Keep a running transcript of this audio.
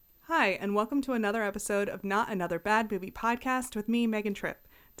Hi, and welcome to another episode of Not Another Bad Movie Podcast with me, Megan Tripp.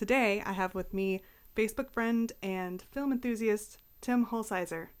 Today, I have with me Facebook friend and film enthusiast Tim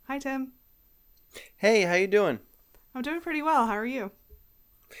Holsizer. Hi, Tim. Hey, how you doing? I'm doing pretty well. How are you?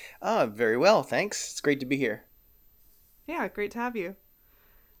 Very well, thanks. It's great to be here. Yeah, great to have you.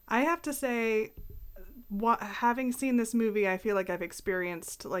 I have to say, having seen this movie, I feel like I've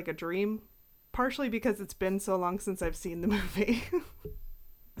experienced like a dream, partially because it's been so long since I've seen the movie.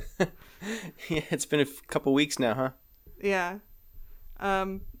 Yeah, it's been a couple weeks now, huh? Yeah.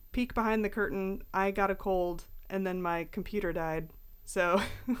 Peek behind the curtain, I got a cold, and then my computer died. So,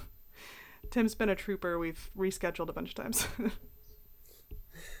 Tim's been a trooper. We've rescheduled a bunch of times.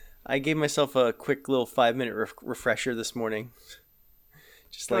 I gave myself a quick little 5-minute refresher this morning.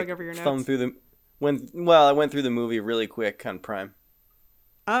 Just Going like over your thumbed notes. through I went through the movie really quick on Prime.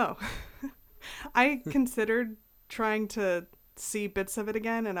 Oh. I considered trying to see bits of it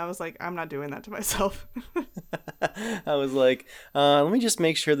again, and I was like, I'm not doing that to myself. I was like, let me just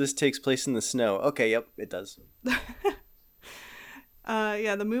make sure this takes place in the snow. Okay, yep, it does.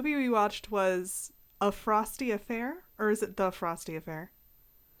 Yeah, the movie we watched was A Frosty Affair, or is it The Frosty Affair?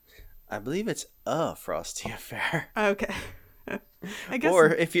 I believe it's a Frosty Affair. Okay. I guess.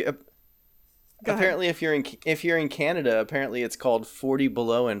 Or if you Go ahead. apparently if you're in Canada, apparently it's called 40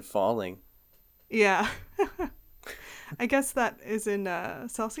 Below and Falling. Yeah. I guess that is in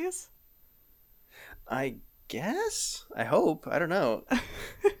Celsius? I guess. I hope. I don't know.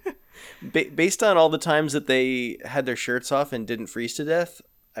 Based on all the times that they had their shirts off and didn't freeze to death,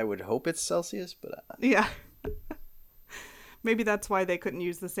 I would hope it's Celsius, but Yeah. Maybe that's why they couldn't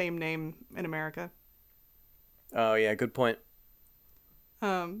use the same name in America. oh yeah, good point.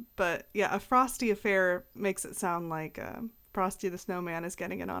 But yeah, A Frosty Affair makes it sound like Frosty the Snowman is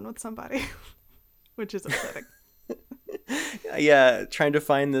getting it on with somebody, which is upsetting. Yeah, trying to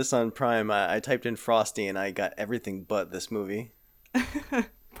find this on Prime, I typed in Frosty and I got everything but this movie.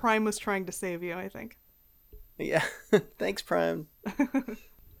 Prime was trying to save you, I think. Yeah, thanks Prime.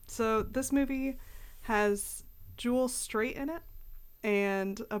 So this movie has Jewel Straight in it,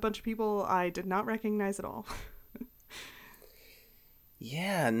 and a bunch of people I did not recognize at all.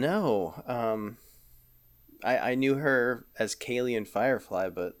 Yeah, no. I knew her as Kaylee in Firefly,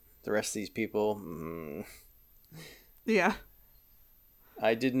 but the rest of these people, Yeah.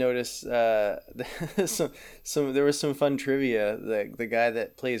 I did notice some there was some fun trivia. The guy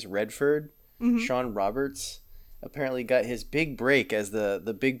that plays Redford, Mm-hmm. Sean Roberts, apparently got his big break as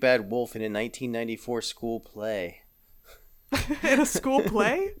the big bad wolf in a 1994 school play. In a school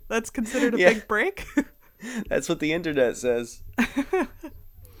play? That's considered a Yeah, big break? that's what the internet says.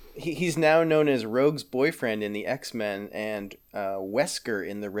 He's now known as Rogue's boyfriend in the X-Men and Wesker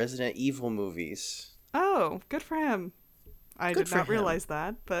in the Resident Evil movies. Oh, good for him. I Good did for not him. realize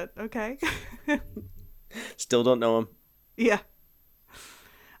that, but okay. Still don't know him. Yeah.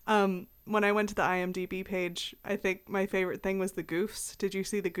 When I went to the IMDb page, I think my favorite thing was the goofs. Did you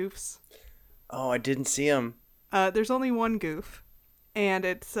see the goofs? Oh, I didn't see him. There's only one goof, and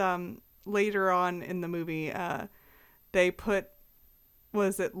it's later on in the movie. They put,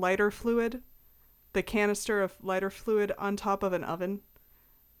 was it lighter fluid, the canister of lighter fluid on top of an oven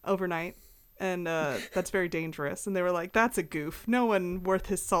overnight, and that's very dangerous. And they were like, "That's a goof. No one worth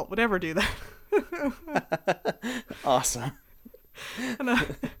his salt would ever do that." Awesome. And,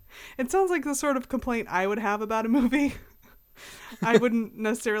 it sounds like the sort of complaint I would have about a movie. I wouldn't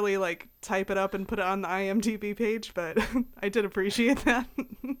necessarily like type it up and put it on the IMDb page, but I did appreciate that.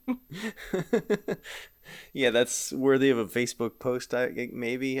 Yeah, that's worthy of a Facebook post.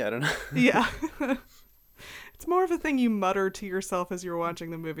 Maybe I don't know. Yeah. It's more of a thing you mutter to yourself as you're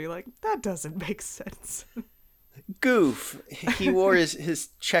watching the movie, like, that doesn't make sense. Goof. He wore his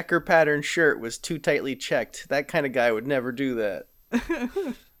checker pattern shirt was too tightly checked. That kind of guy would never do that.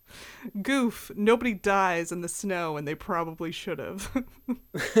 Goof, nobody dies in the snow, and they probably should have.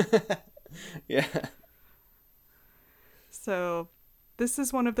 Yeah. So, this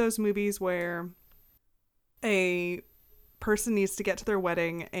is one of those movies where a person needs to get to their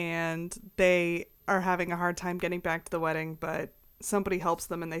wedding and they are having a hard time getting back to the wedding, but somebody helps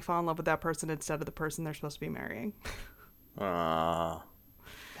them and they fall in love with that person instead of the person they're supposed to be marrying. Aw.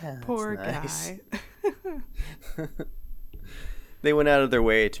 Poor Nice. guy. They went out of their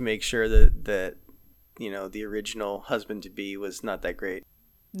way to make sure that the original husband to be was not that great.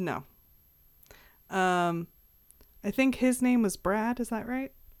 No. I think his name was Brad, is that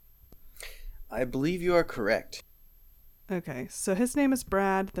right? I believe you are correct. Okay, so his name is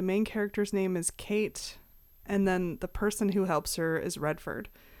Brad, the main character's name is Kate, and then the person who helps her is Redford.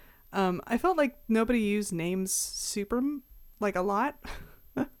 I felt like nobody used names super, like, a lot.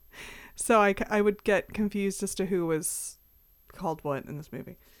 So I would get confused as to who was called what in this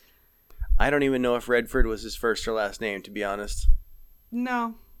movie. I don't even know if Redford was his first or last name, to be honest.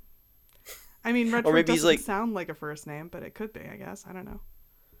 No. I mean, Or Redford maybe he's doesn't like, sound like a first name, but it could be, I guess. I don't know.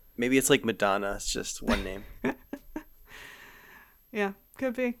 maybe it's like Madonna. It's just one name. Yeah,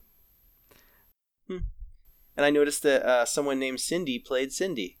 could be. And I noticed that someone named Cindy played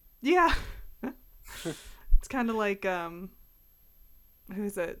Cindy. Yeah. It's kind of like, who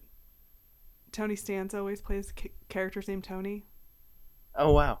is it? Tony Stanza always plays characters named Tony.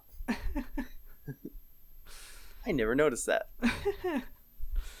 Oh, wow. I never noticed that.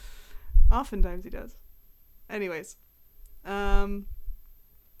 Oftentimes he does. Anyways,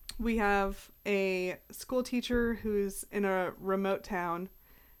 we have a school teacher who's in a remote town,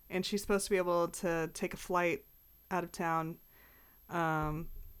 and she's supposed to be able to take a flight out of town. At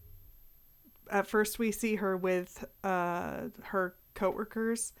first, we see her with her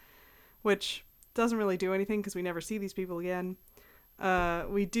coworkers, which doesn't really do anything because we never see these people again.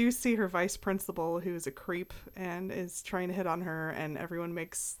 We do see her vice principal, who's a creep and is trying to hit on her, and everyone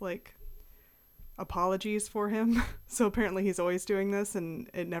makes like apologies for him. So apparently he's always doing this and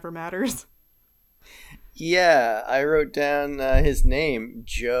it never matters. Yeah, I wrote down his name,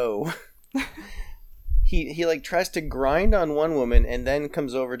 Joe. He like tries to grind on one woman and then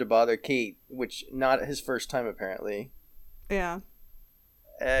comes over to bother Kate, which not his first time apparently. Yeah.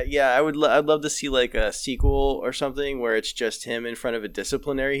 Yeah, I'd love to see like a sequel or something where it's just him in front of a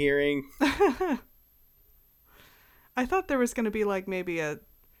disciplinary hearing. I thought there was going to be like maybe a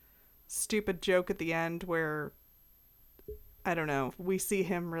stupid joke at the end where, I don't know, we see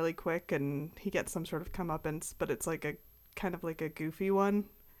him really quick and he gets some sort of comeuppance, but it's like a kind of like a goofy one.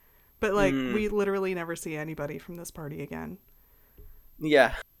 But like we literally never see anybody from this party again.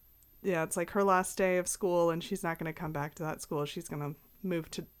 Yeah. Yeah, it's like her last day of school and she's not going to come back to that school. She's going to move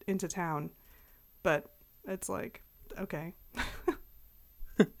into town. But it's like, okay.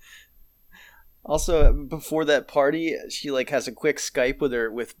 Also, before that party, she like has a quick Skype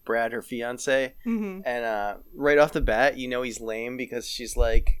with Brad, her fiance, and right off the bat, you know he's lame because she's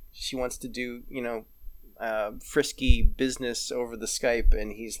like she wants to do frisky business over the Skype,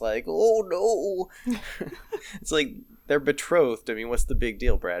 and he's like, oh no, it's like they're betrothed. I mean, what's the big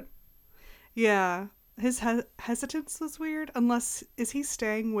deal, Brad? Yeah, his hesitance was weird. Unless is he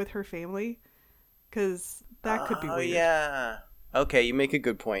staying with her family? Because that could be weird. Oh yeah. Okay, you make a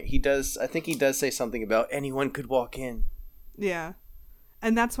good point. He does. I think he does say something about anyone could walk in. Yeah.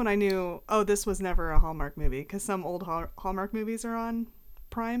 And that's when I knew, oh, this was never a Hallmark movie, because some old Hallmark movies are on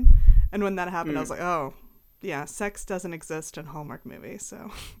Prime. And when that happened, I was like, oh, yeah, sex doesn't exist in Hallmark movies,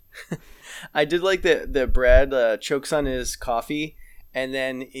 so. I did like that Brad chokes on his coffee, and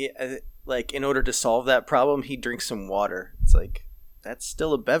then, like, in order to solve that problem, he drinks some water. It's like, that's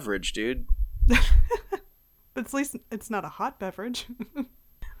still a beverage, dude. But at least it's not a hot beverage.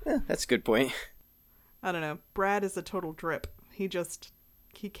 Yeah, that's a good point. I don't know. Brad is a total drip. He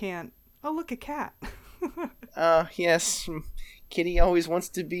can't. Oh, look, a cat. Yes. Kitty always wants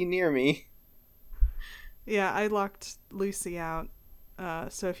to be near me. Yeah, I locked Lucy out.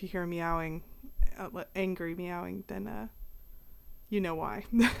 So if you hear meowing, angry meowing, then you know why.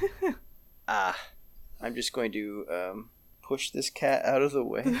 I'm just going to push this cat out of the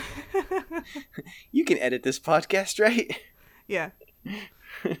way. You can edit this podcast, right? Yeah.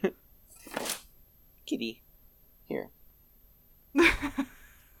 Kitty, here. It's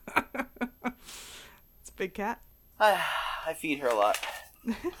a big cat. I feed her a lot.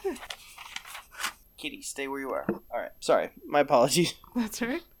 Kitty, stay where you are. All right. Sorry. My apologies. That's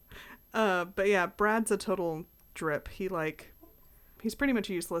right. But yeah, Brad's a total drip. He's pretty much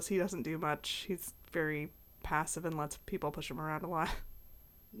useless. He doesn't do much. He's very passive and lets people push him around a lot.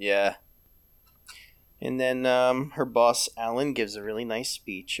 Yeah. And then her boss, Alan, gives a really nice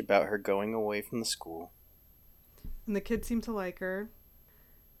speech about her going away from the school. And the kids seem to like her.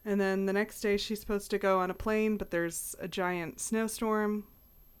 And then the next day she's supposed to go on a plane, but there's a giant snowstorm.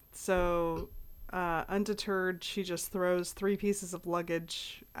 So, undeterred, she just throws 3 pieces of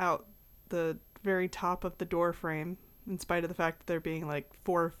luggage out the very top of the door frame, in spite of the fact that there being like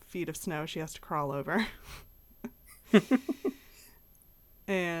 4 feet of snow she has to crawl over.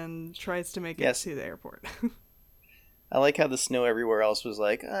 And tries to make it to the airport. I like how the snow everywhere else was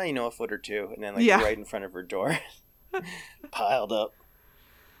like, a foot or 2, and then right in front of her door. Piled up.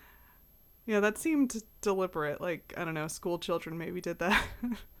 Yeah, that seemed deliberate. Like, I don't know, school children maybe did that.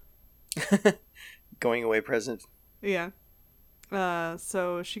 Going away present. Yeah.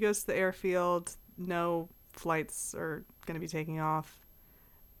 So she goes to the airfield. No flights are going to be taking off.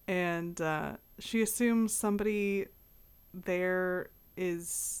 And she assumes somebody there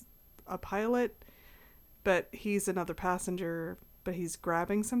is a pilot, but he's another passenger, but he's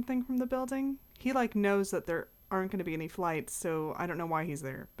grabbing something from the building. He like knows that there aren't going to be any flights, so I don't know why he's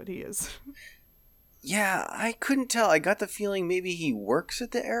there, but he is. Yeah, I couldn't tell. I got the feeling maybe he works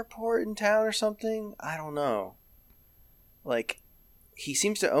at the airport in town or something. I don't know. Like, he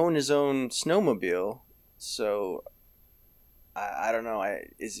seems to own his own snowmobile, so I don't know.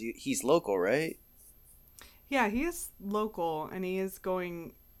 He's local, right? Yeah, he is local, and he is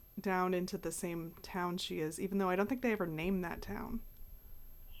going down into the same town she is, even though I don't think they ever named that town.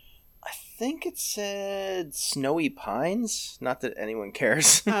 I think it said Snowy Pines. Not that anyone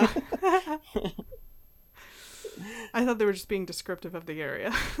cares. I thought they were just being descriptive of the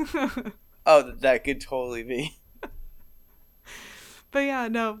area. Oh, that could totally be. But yeah,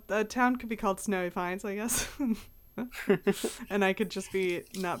 no, the town could be called Snowy Pines, I guess. And I could just be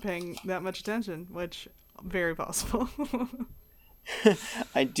not paying that much attention, which very possible.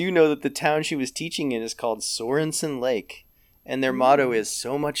 I do know that the town she was teaching in is called Sorensen Lake, and their motto is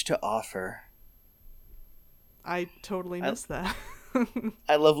 "So much to offer." I totally missed that.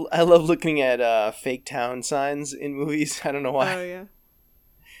 I love looking at fake town signs in movies. I don't know why. Oh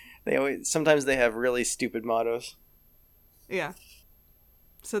yeah. Sometimes they have really stupid mottos. Yeah.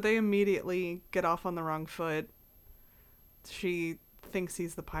 So they immediately get off on the wrong foot. She thinks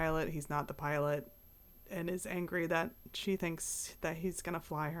he's the pilot. He's not the pilot, and is angry that she thinks that he's gonna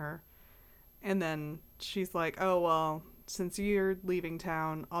fly her. And then she's like, "Oh well, since you're leaving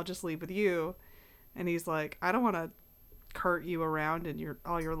town, I'll just leave with you." And he's like, "I don't want to cart you around in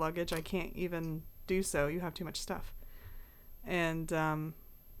all your luggage. I can't even do so. You have too much stuff." And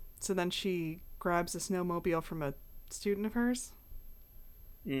so then she grabs a snowmobile from a student of hers.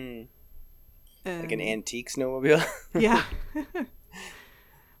 Mm. And, like an antique snowmobile. Yeah.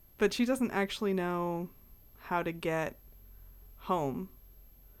 But she doesn't actually know how to get home.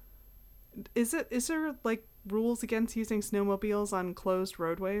 Is there like rules against using snowmobiles on closed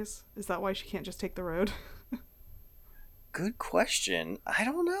roadways? Is that why she can't just take the road? Good question. I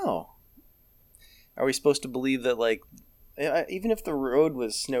don't know. Are we supposed to believe that, like, even if the road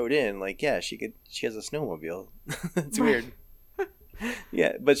was snowed in, like, yeah, she has a snowmobile. It's weird.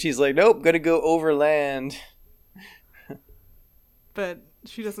 Yeah, but she's like, nope, gotta go overland. But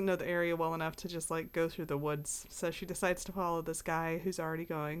she doesn't know the area well enough to just like go through the woods, so she decides to follow this guy who's already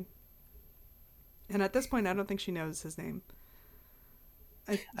going. And at this point, I don't think she knows his name.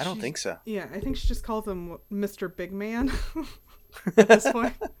 I don't think so. Yeah, I think she just calls him Mr. Big Man at this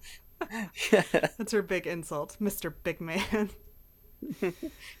point. Yeah. That's her big insult, Mr. Big Man.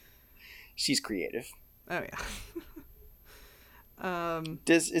 She's creative. Oh yeah.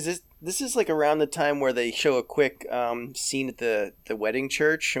 This is like around the time where they show a quick scene at the wedding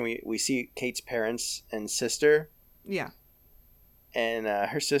church, and we see Kate's parents and sister. Yeah. And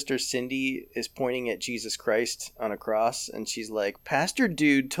her sister Cindy is pointing at Jesus Christ on a cross, and she's like, "Pastor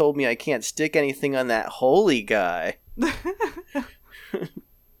dude told me I can't stick anything on that holy guy."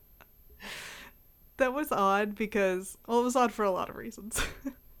 That was odd because, well, it was odd for a lot of reasons.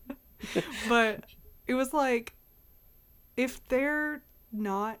 But it was like, if they're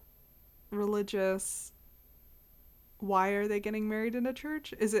not religious, why are they getting married in a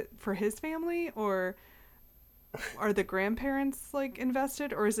church? Is it for his family, or are the grandparents like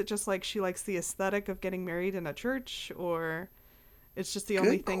invested, or is it just like she likes the aesthetic of getting married in a church, or it's just the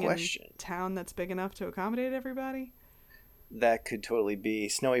only thing in town that's big enough to accommodate everybody? That could totally be.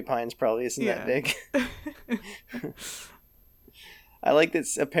 Snowy Pines probably isn't that big. I like that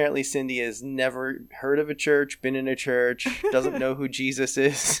apparently Cindy has never heard of a church, been in a church, doesn't know who Jesus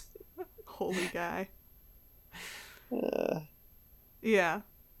is. Holy guy. Yeah.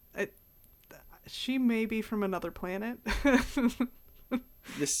 She may be from another planet.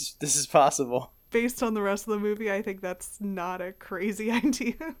 This is possible. Based on the rest of the movie, I think that's not a crazy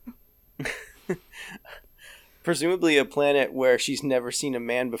idea. Presumably a planet where she's never seen a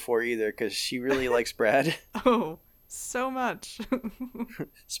man before either, because she really likes Brad. Oh, so much.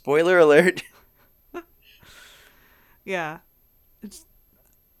 Spoiler alert. Yeah.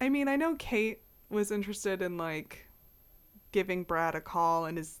 I mean, I know Kate was interested in, like, giving Brad a call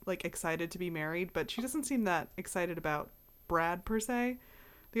and is, like, excited to be married, but she doesn't seem that excited about Brad, per se.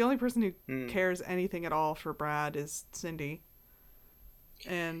 The only person who cares anything at all for Brad is Cindy.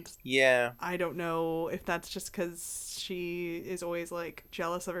 And yeah, I don't know if that's just because she is always, like,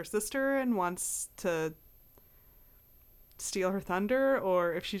 jealous of her sister and wants to steal her thunder,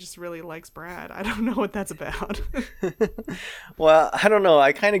 or if she just really likes Brad. I don't know what that's about. Well, I don't know.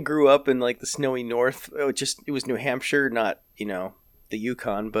 I kind of grew up in like the snowy north. It was New Hampshire, not, the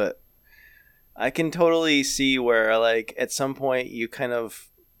Yukon, but I can totally see where like at some point you kind of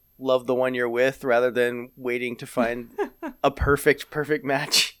love the one you're with rather than waiting to find a perfect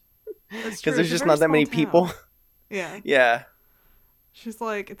match. That's Because true. there's It's a just very not that small many town. people. Yeah. Yeah. She's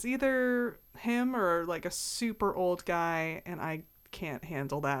like, it's either him or like a super old guy, and I can't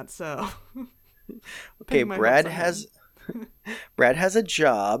handle that, so Okay, putting my hopes on him. Brad has a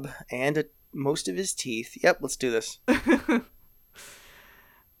job and most of his teeth. Yep, let's do this.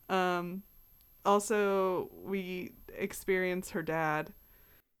 um, Also, we experience her dad,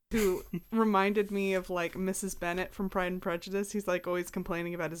 who reminded me of like Mrs. Bennet from Pride and Prejudice. He's like always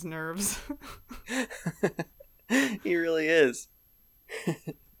complaining about his nerves. He really is.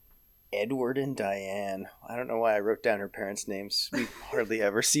 Edward and Diane. I don't know why I wrote down her parents' names. We hardly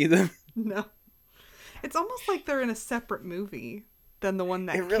ever see them. No. It's almost like they're in a separate movie than the one It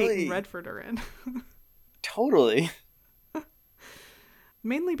that Kate really... and Redford are in. Totally.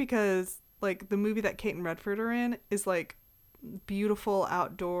 Mainly because like the movie that Kate and Redford are in is like beautiful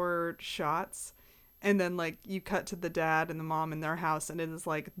outdoor shots, and then like you cut to the dad and the mom in their house and it is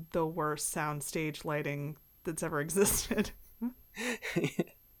like the worst soundstage lighting that's ever existed.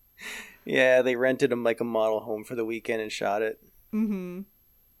 Yeah, they rented him like a model home for the weekend and shot it. Mm-hmm.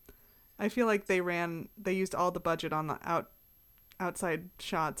 I feel like they used all the budget on the outside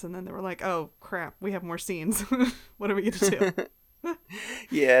shots, and then they were like, oh crap, we have more scenes. What are we gonna do?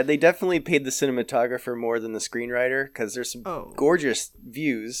 Yeah, they definitely paid the cinematographer more than the screenwriter because there's some Oh gorgeous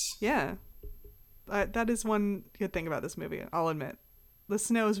views. yeah, that is one good thing about this movie, I'll admit. The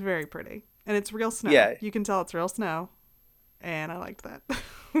snow is very pretty, and it's real snow. Yeah, You can tell it's real snow, and I liked that.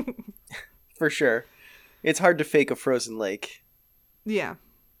 for sure. It's hard to fake a frozen lake. Yeah.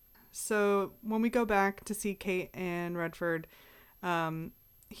 So when we go back to see Kate and Redford,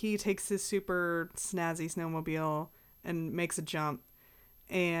 he takes his super snazzy snowmobile and makes a jump,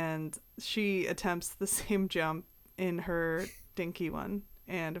 and she attempts the same jump in her dinky one,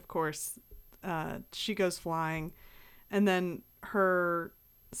 and of course, she goes flying, and then her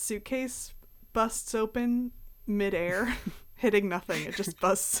suitcase busts open midair, hitting nothing. It just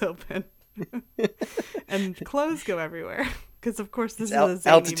busts open, and clothes go everywhere. Because of course this is a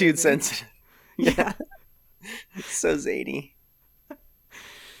zany altitude movie. sensitive. Yeah. So zany.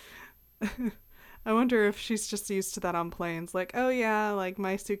 I wonder if she's just used to that on planes. Like, oh yeah, like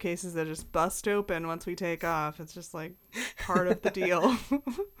my suitcases that just bust open once we take off. It's just like part of the deal.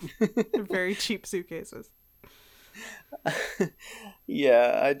 They're very cheap suitcases.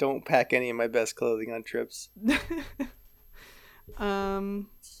 Yeah, I don't pack any of my best clothing on trips.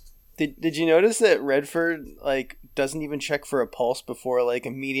 Did you notice that Redford like doesn't even check for a pulse before like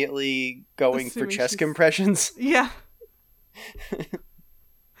immediately going for chest compressions? Yeah.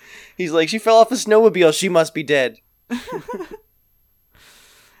 He's like, she fell off a snowmobile. She must be dead.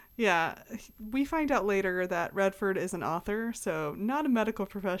 Yeah, we find out later that Redford is an author, so not a medical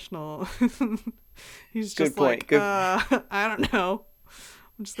professional. He's just Good point. I don't know.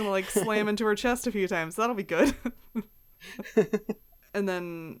 I'm just gonna like slam into her chest a few times. That'll be good. And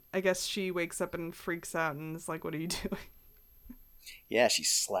then I guess she wakes up and freaks out and is like, what are you doing? Yeah, she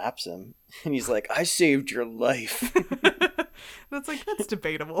slaps him. And he's like, I saved your life. That's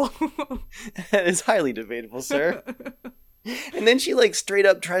debatable. That is highly debatable, sir. And then she like straight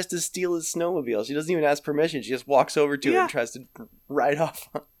up tries to steal his snowmobile. She doesn't even ask permission. She just walks over to it and tries to ride off.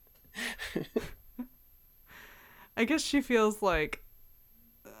 I guess she feels like,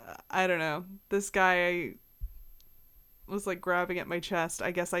 I don't know, this guy was like grabbing at my chest.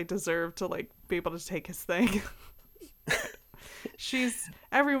 I guess I deserve to like be able to take his thing. She's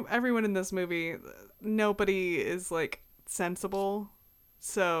everyone in this movie, nobody is like sensible,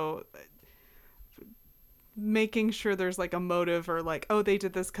 so making sure there's like a motive or like, oh, they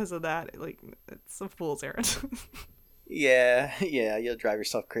did this because of that, like it's a fool's errand. Yeah, you'll drive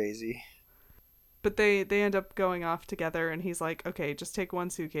yourself crazy. But they end up going off together, and he's like, okay, just take one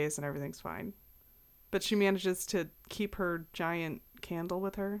suitcase and everything's fine. But she manages to keep her giant candle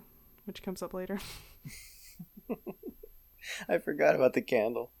with her, which comes up later. I forgot about the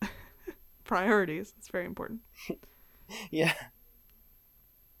candle. Priorities. It's very important. Yeah.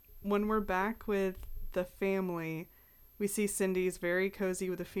 When we're back with the family, we see Cindy's very cozy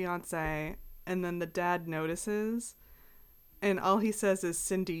with a fiance, and then the dad notices, and all he says is,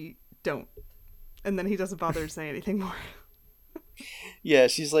 Cindy, don't. And then he doesn't bother to say anything more. Yeah,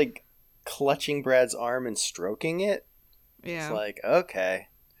 she's like clutching Brad's arm and stroking it. Yeah. It's like, okay,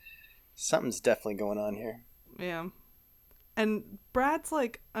 something's definitely going on here. Yeah. And Brad's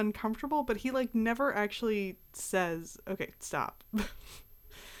like uncomfortable, but he like never actually says, okay, stop.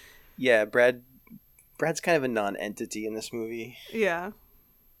 Yeah, Brad's kind of a non-entity in this movie. Yeah.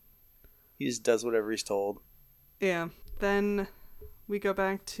 He just does whatever he's told. Yeah. Then we go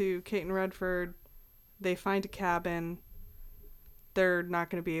back to Kate and Redford. They find a cabin. They're not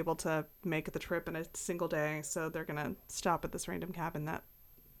going to be able to make the trip in a single day, so they're going to stop at this random cabin that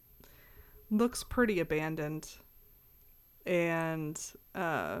looks pretty abandoned. And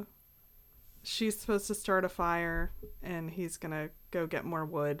she's supposed to start a fire, and he's going to go get more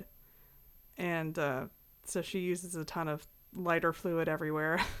wood. And so she uses a ton of lighter fluid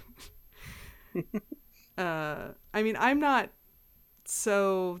everywhere. I mean, I'm not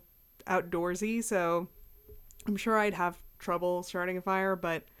so outdoorsy, so I'm sure I'd have trouble starting a fire,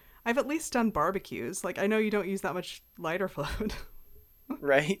 but I've at least done barbecues. Like, I know you don't use that much lighter fluid.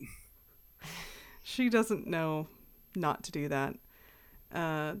 Right? She doesn't know not to do that.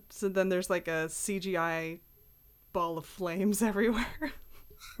 So then there's like a CGI ball of flames everywhere.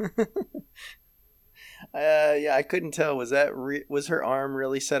 Yeah, I couldn't tell. Was her arm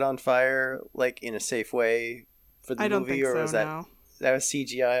really set on fire, like in a safe way for the I don't movie, think or so, was no. that was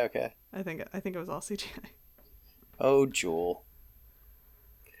CGI? Okay. I think it was all CGI. Oh, Jewel.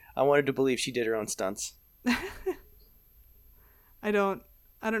 I wanted to believe she did her own stunts. I don't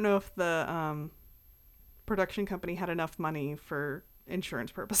know if the production company had enough money for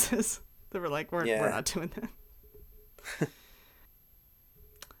insurance purposes. They were like, we're not doing that.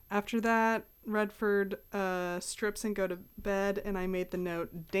 After that, Redford strips and go to bed, and I made the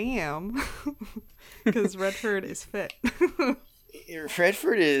note, damn, because Redford is fit.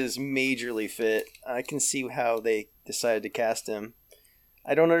 Redford is majorly fit. I can see how they decided to cast him.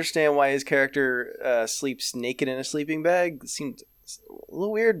 I don't understand why his character sleeps naked in a sleeping bag. It seemed a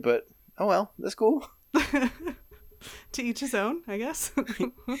little weird, but oh well, that's cool. To each his own, I guess.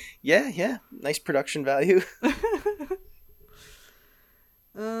 Yeah. Nice production value.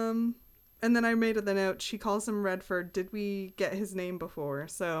 And then I made the note, she calls him Redford. Did we get his name before?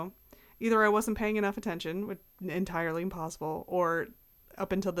 So either I wasn't paying enough attention, which entirely impossible, or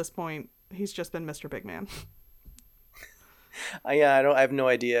up until this point, he's just been Mr. Big Man. I have no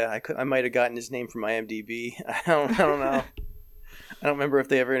idea. I might have gotten his name from IMDb. I don't know. I don't remember if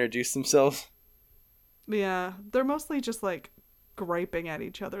they ever introduced themselves. Yeah, they're mostly just like griping at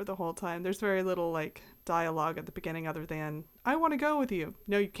each other the whole time. There's very little like dialogue at the beginning other than, I want to go with you.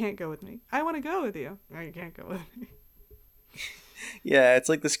 No, you can't go with me. I want to go with you. No, you can't go with me. Yeah, it's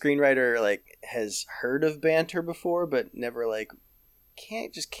like the screenwriter like has heard of banter before, but never like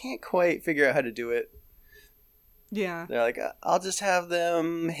can't quite figure out how to do it. Yeah. They're like, I'll just have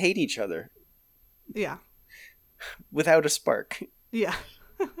them hate each other. Yeah. Without a spark. Yeah.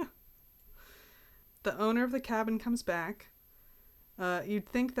 The owner of the cabin comes back. You'd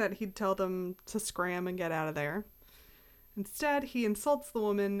think that he'd tell them to scram and get out of there. Instead, he insults the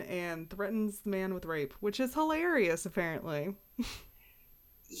woman and threatens the man with rape, which is hilarious, apparently.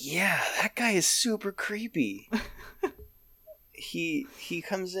 Yeah, that guy is super creepy. He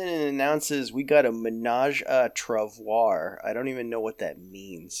comes in and announces, we got a menage a travois. I don't even know what that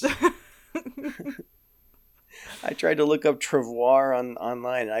means. I tried to look up travois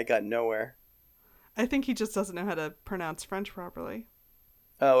online and I got nowhere. I think he just doesn't know how to pronounce French properly.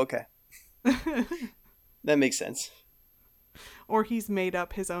 Oh, okay. That makes sense. Or he's made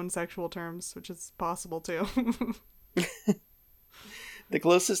up his own sexual terms, which is possible too. The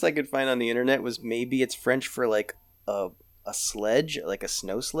closest I could find on the internet was maybe it's French for like a sledge, like a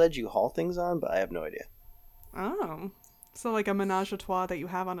snow sledge you haul things on, but I have no idea. Oh. So like a menage a trois that you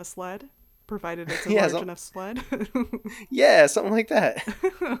have on a sled, provided it's a large enough sled? Yeah, something like that.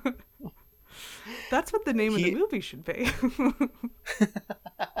 That's what the name of the movie should be.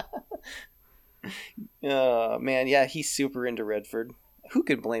 Oh, man, yeah, he's super into Redford. Who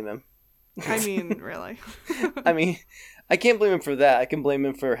could blame him? I mean, really. I mean, I can't blame him for that. I can blame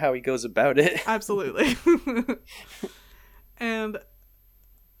him for how he goes about it. Absolutely. And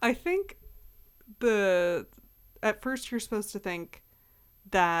I think at first you're supposed to think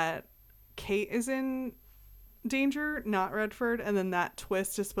that Kate is in danger, not Redford, and then that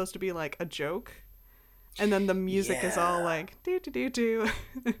twist is supposed to be like a joke. And then the music is all like do do do do.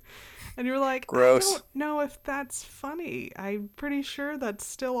 And you're like, gross. I don't know if that's funny. I'm pretty sure that's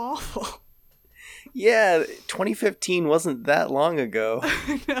still awful. Yeah, 2015 wasn't that long ago.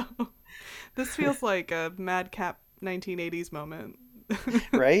 No. This feels like a madcap 1980s moment.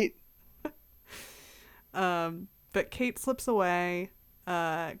 Right? But Kate slips away,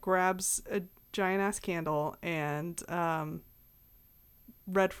 grabs a giant ass candle, and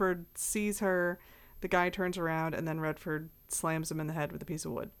Redford sees her. The guy turns around, and then Redford slams him in the head with a piece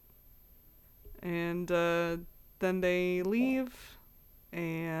of wood. And then they leave,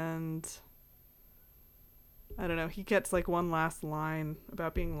 and I don't know, he gets like one last line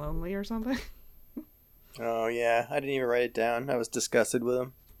about being lonely or something. Oh yeah, I didn't even write it down. I was disgusted with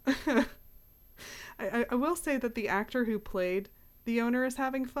him. I will say that the actor who played the owner is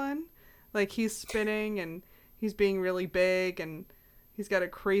having fun. Like, he's spinning and he's being really big and he's got a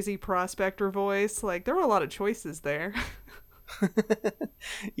crazy prospector voice. Like, there were a lot of choices there.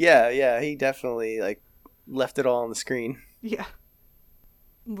 Yeah, yeah, he definitely like left it all on the screen. Yeah.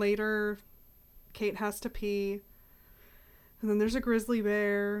 Later, Kate has to pee, and then there's a grizzly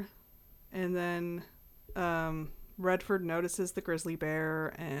bear, and then Redford notices the grizzly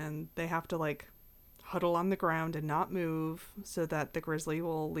bear, and they have to like huddle on the ground and not move so that the grizzly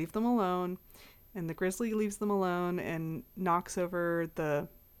will leave them alone. And the grizzly leaves them alone and knocks over the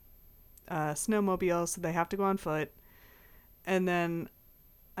snowmobile, so they have to go on foot. And then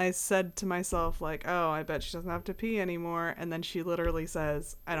I said to myself, like, oh, I bet she doesn't have to pee anymore. And then she literally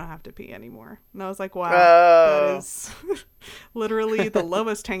says, I don't have to pee anymore. And I was like, wow, that Oh. is literally the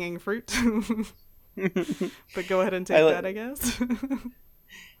lowest hanging fruit. But go ahead and I take that, I guess.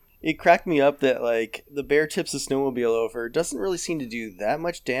 It cracked me up that like the bear tips the snowmobile over, doesn't really seem to do that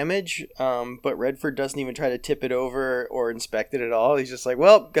much damage. But Redford doesn't even try to tip it over or inspect it at all. He's just like,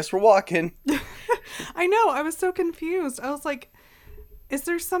 well, guess we're walking. I know. I was so confused. I was like, is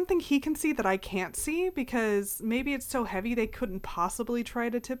there something he can see that I can't see? Because maybe it's so heavy they couldn't possibly try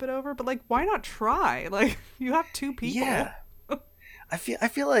to tip it over. But like, why not try? Like, you have two people. Yeah. I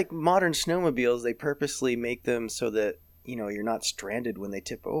feel like modern snowmobiles, they purposely make them so that, you're not stranded when they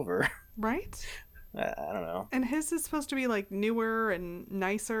tip over. Right? I don't know. And his is supposed to be like newer and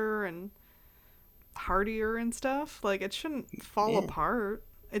nicer and hardier and stuff. Like, it shouldn't fall Yeah. apart.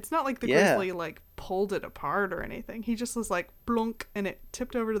 It's not like the Yeah. grizzly like pulled it apart or anything. He just was like blunk and it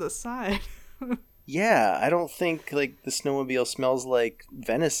tipped over to the side. Yeah, I don't think like the snowmobile smells like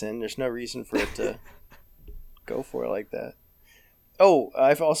venison. There's no reason for it to go for it like that. Oh,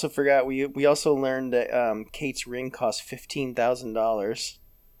 I've also forgot. We also learned that Kate's ring cost $15,000.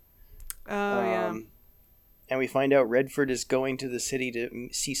 Oh yeah. Um, and we find out Redford is going to the city to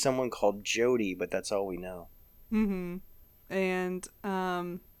see someone called Jody, but that's all we know. Mm-hmm.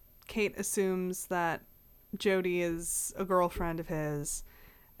 And Kate assumes that Jody is a girlfriend of his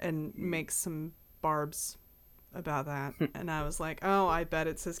and makes some barbs about that. And I was like, oh, I bet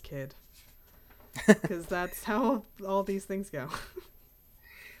it's his kid. Because that's how all these things go.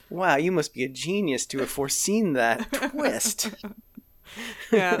 Wow, you must be a genius to have foreseen that twist.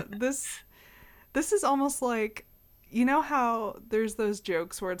 Yeah, this is almost like, you know how there's those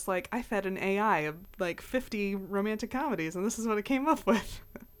jokes where it's like, I fed an AI of like 50 romantic comedies and this is what it came up with.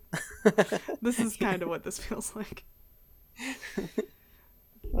 This is kind of what this feels like.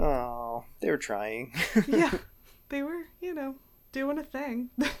 Oh, they were trying. Yeah, they were, doing a thing.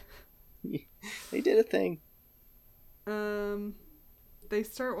 They did a thing. um, they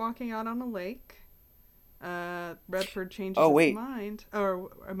start walking out on a lake. Redford changes Oh, his wait. mind.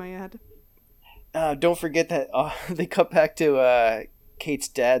 Or am I ahead? Don't forget that they cut back to Kate's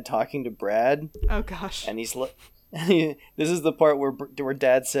dad talking to Brad, Oh gosh. and this is the part where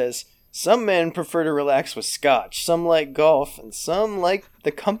Dad says, "Some men prefer to relax with scotch, some like golf, and some like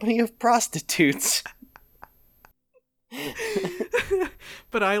the company of prostitutes."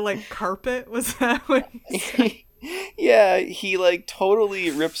 But I like carpet. Was that what he said? Yeah, he like totally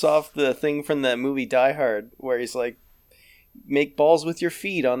rips off the thing from that movie Die Hard, where he's like, "Make balls with your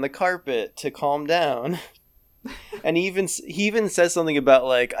feet on the carpet to calm down." And he even says something about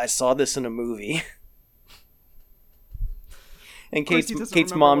like, "I saw this in a movie." And Of course, he doesn't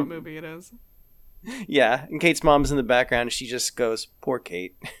Kate's remember what mom, movie it is. yeah, and Kate's mom's in the background, and she just goes, "Poor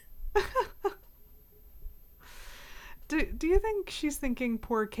Kate." Do you think she's thinking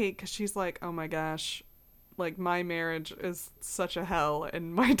poor Kate because she's like, oh my gosh, like my marriage is such a hell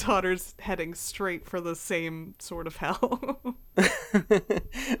and my daughter's heading straight for the same sort of hell?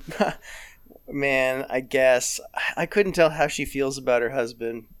 Man, I guess I couldn't tell how she feels about her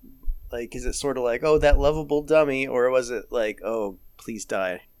husband. Like, is it sort of like, "Oh, that lovable dummy," or was it like, "Oh, please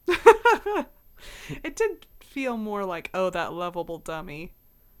die"? It did feel more like, oh, that lovable dummy.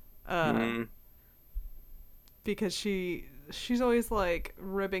 Mm, Because she's always like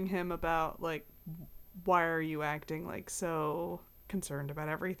ribbing him about like, why are you acting like so concerned about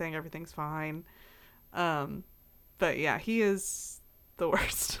everything? Everything's fine. Um, but yeah, he is the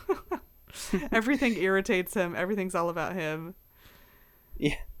worst. Everything irritates him. Everything's all about him.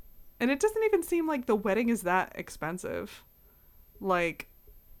 yeah, And it doesn't even seem like the wedding is that expensive. Like,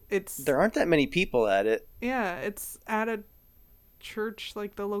 it's, there aren't that many people at it. yeah, it's at a church,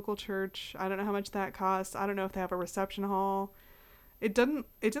 like the local church. I don't know how much that costs. I don't know if they have a reception hall. It didn't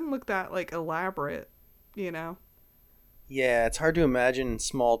look that like elaborate, you know. Yeah, it's hard to imagine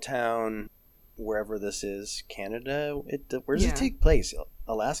small town wherever this is, Canada. Where does it Yeah. take place? I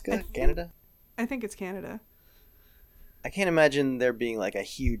Alaska, think Canada. I think it's Canada. I can't imagine there being like a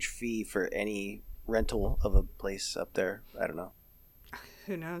huge fee for any rental of a place up there. I don't know.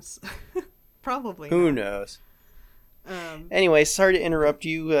 Who knows? Probably Who not. knows? Um, Anyway, sorry to interrupt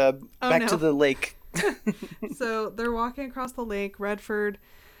you. oh Back to no. the lake. So they're walking across the lake. Redford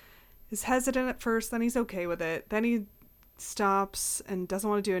is hesitant at first, then he's okay with it. Then he stops and doesn't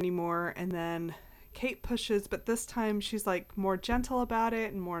want to do anymore. And then Kate pushes, but this time she's like more gentle about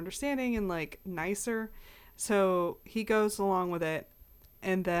it and more understanding and like nicer. So he goes along with it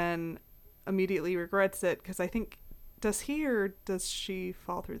and then immediately regrets it because I think, does he or does she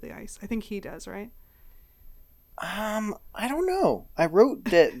fall through the ice? I think he does, right? I don't know. I wrote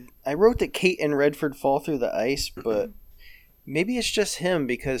that Kate and Redford fall through the ice, but maybe it's just him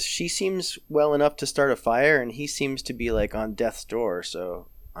because she seems well enough to start a fire and he seems to be like on death's door, so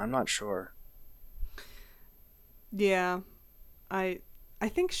I'm not sure. Yeah. I I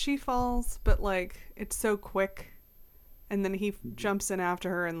think she falls, but like it's so quick and then he jumps in after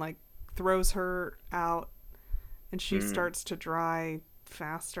her and like throws her out and she Hmm. starts to dry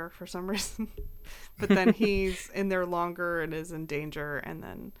faster for some reason. But then he's in there longer and is in danger and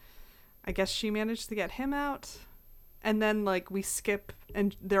then I guess she managed to get him out and then like we skip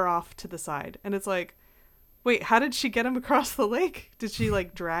and they're off to the side and it's like, wait, how did she get him across the lake? Did she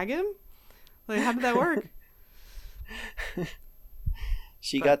like drag him? Like how did that work?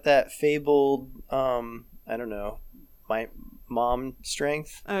 She But got that fabled, I don't know, my mom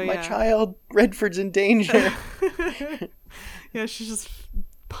strength. oh My yeah. child, Redford's in danger. Yeah, she's just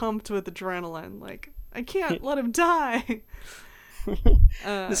pumped with adrenaline. Like, I can't let him die.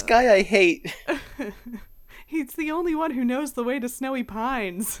 This Uh, guy I hate. he's the only one who knows the way to Snowy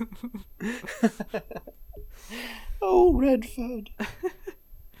Pines. Oh, Redford.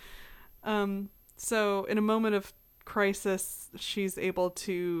 So in a moment of crisis, she's able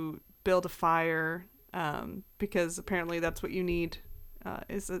to build a fire because apparently that's what you need.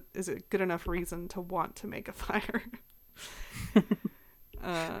 Is a good enough reason to want to make a fire?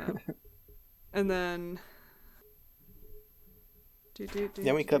 uh, and then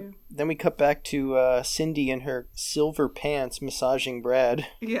Then we cut back to Cindy in her silver pants massaging Brad.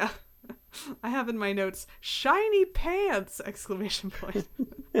 Yeah. I have in my notes shiny pants exclamation point.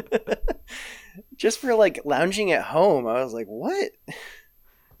 Just for like lounging at home. I was like, what?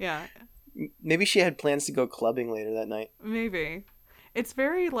 Yeah, Maybe she had plans to go clubbing later that night. maybe. It's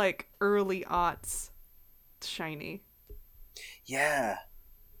very like early aughts shiny. Yeah.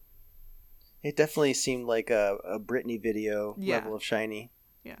 It definitely seemed like a Britney video Yeah. level of shiny.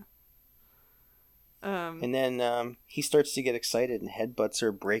 Yeah. And then he starts to get excited and headbutts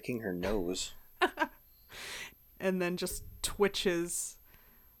her, breaking her nose. And then just twitches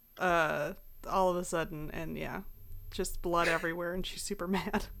all of a sudden and yeah, just blood everywhere and she's super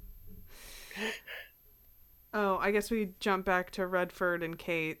mad. Oh, I guess we jump back to Redford and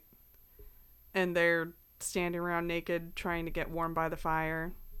Kate and they're standing around naked trying to get warm by the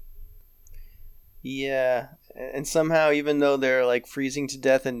fire. Yeah, and somehow, even though they're like freezing to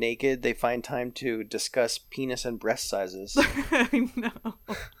death and naked, they find time to discuss penis and breast sizes. I know.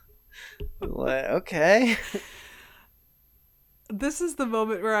 Like, okay. This is the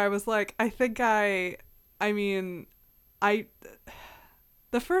moment where I was like, I mean, I,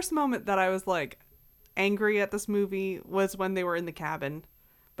 the first moment that I was like angry at this movie was when they were in the cabin.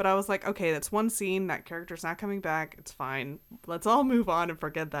 But I was like, okay, that's one scene. That character's not coming back. It's fine. Let's all move on and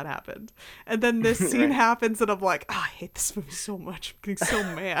forget that happened. And then this scene Right. happens, and I'm like, I hate this movie so much. I'm getting so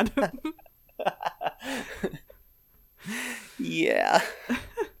mad. Yeah.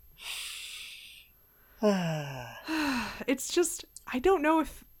 It's just, I don't know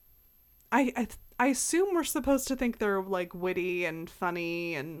if I assume we're supposed to think they're like witty and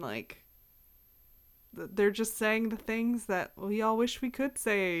funny and like they're just saying the things that we all wish we could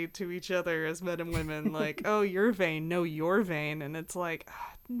say to each other as men and women, like, oh, you're vain, no, you're vain. And it's like,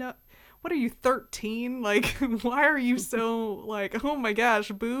 no, what are you, 13? Like, why are you so, like, oh my gosh,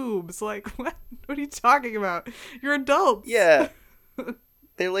 boobs? Like, what are you talking about? You're adults. Yeah.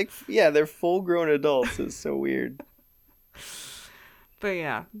 They're like, yeah, they're full grown adults. It's so weird. But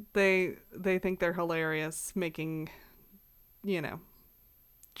yeah, they think they're hilarious, making, you know,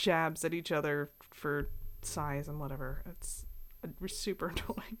 jabs at each other for size and whatever. It's super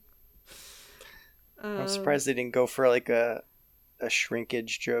annoying. I'm surprised they didn't go for like a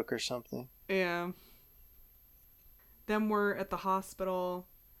shrinkage joke or something. Yeah. Then we're at the hospital,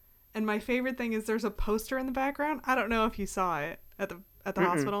 and my favorite thing is there's a poster in the background. I don't know if you saw it at the Mm-mm.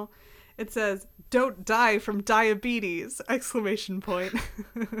 hospital. It says, "Don't die from diabetes!" Exclamation point.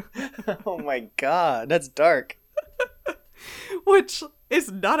 Oh my god, that's dark. Which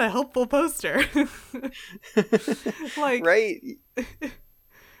is not a helpful poster. like, Right?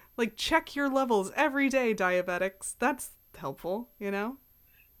 like check your levels every day, diabetics. That's helpful, you know?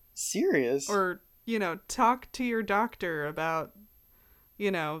 Serious? Or, talk to your doctor about,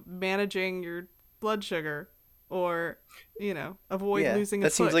 managing your blood sugar or, avoid Yeah, losing a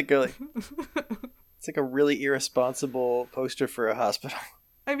that seems foot. like it's like a really irresponsible poster for a hospital.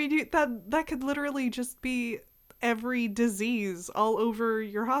 I mean, that could literally just be every disease all over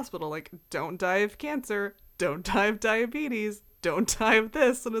your hospital. Like, don't die of cancer, don't die of diabetes, don't die of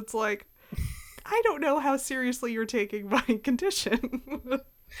this. And it's like, I don't know how seriously you're taking my condition.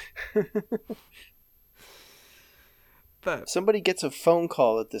 But Somebody gets a phone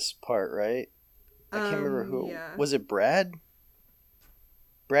call at this part, right? I can't remember who. yeah. Was it Brad?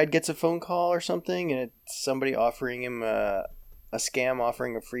 Brad gets a phone call or something, and it's somebody offering him a scam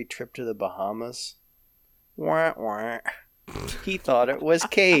offering a free trip to the Bahamas. Wah, wah. He thought it was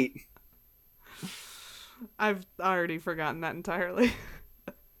Kate. I've already forgotten that entirely.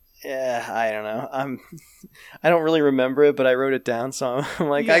 Yeah, I don't know. I don't really remember it, but I wrote it down, so I'm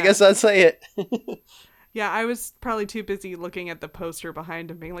like, I Yeah. guess I'll say it. Yeah, I was probably too busy looking at the poster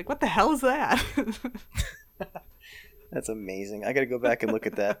behind him being like, what the hell is that? That's amazing. I gotta go back and look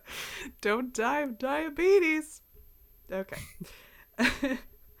at that. Don't die of diabetes. Okay.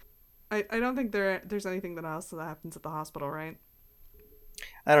 I don't think there's anything that else that happens at the hospital, right?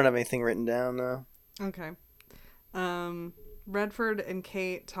 I don't have anything written down, though. Okay. Redford and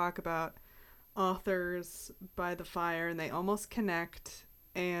Kate talk about authors by the fire, and they almost connect,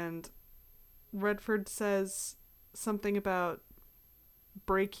 and Redford says something about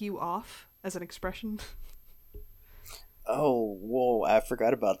break you off as an expression. Oh, whoa, I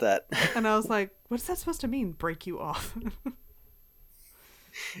forgot about that. And I was like, what is that supposed to mean, break you off?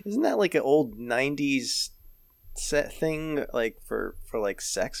 Isn't that like an old 90s set thing, like for like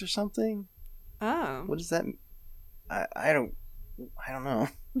sex or something? Oh. What does that I don't know.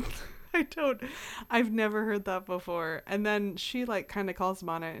 I've never heard that before. And then she like kind of calls him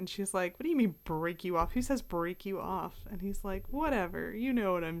on it, and she's like, what do you mean break you off? Who says break you off? And he's like, whatever, you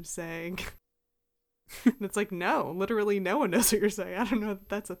know what I'm saying. And it's like, no, literally no one knows what you're saying. I don't know if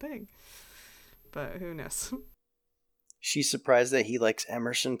that's a thing, but who knows. She's surprised that he likes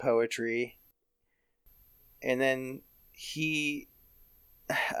Emerson poetry. And then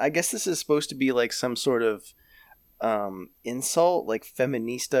I guess this is supposed to be like some sort of insult, like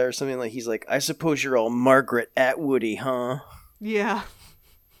feminista or something. Like, he's like, I suppose you're all Margaret Atwoody, huh? Yeah.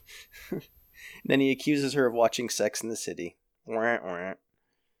 And then he accuses her of watching Sex in the City. Wah, wah.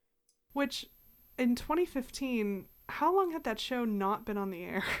 Which, in 2015, how long had that show not been on the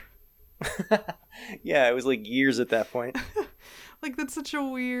air? Yeah, it was like years at that point. Like, that's such a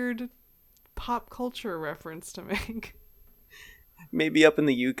weird pop culture reference to make. Maybe up in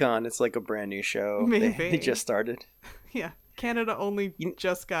the Yukon, it's like a brand new show. Maybe. They just started. Yeah. Canada only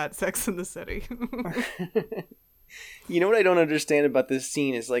just got Sex in the City. You know what I don't understand about this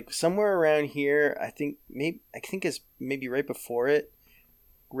scene is, like, somewhere around here, I think it's maybe right before it,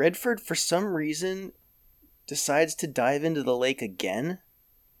 Redford for some reason decides to dive into the lake again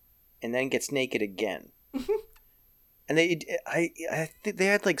and then gets naked again. And I think they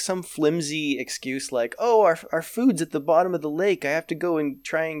had like some flimsy excuse, like, oh, our food's at the bottom of the lake, I have to go and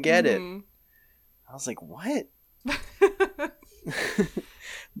try and get it. I was like, what?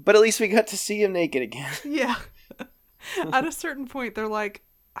 But at least we got to see him naked again. Yeah. At a certain point, they're like,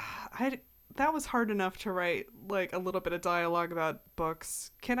 that was hard enough to write like a little bit of dialogue about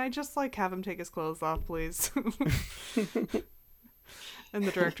books. Can I just like have him take his clothes off, please? And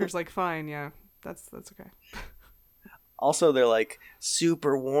the director's like, fine, yeah, that's okay. Also, they're like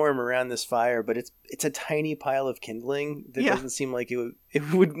super warm around this fire, but it's a tiny pile of kindling that doesn't seem like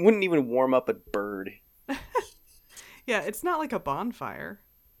it wouldn't even warm up a bird. Yeah, it's not like a bonfire.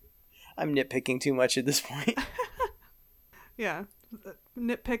 I'm nitpicking too much at this point. Yeah.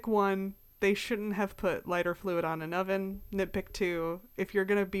 Nitpick 1, they shouldn't have put lighter fluid on an oven. Nitpick 2, if you're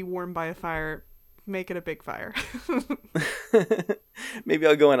going to be warmed by a fire, make it a big fire. Maybe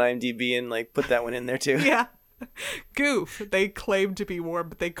I'll go on IMDb and like put that one in there too. Yeah. Goof. They claimed to be warm,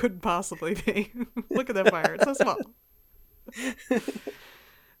 but they couldn't possibly be. Look at that fire. It's so small.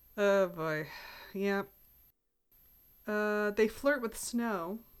 Oh boy. Yeah. They flirt with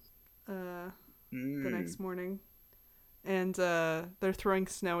Snow the next morning. And they're throwing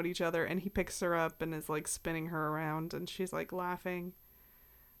snow at each other, and he picks her up and is like spinning her around, and she's like laughing.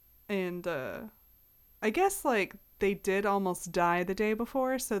 And I guess like they did almost die the day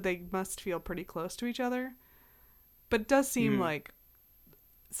before, so they must feel pretty close to each other. But it does seem like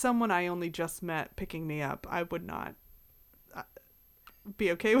someone I only just met picking me up, I would not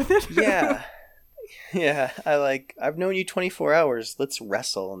be okay with it. Yeah. Yeah, I've known you 24 hours. Let's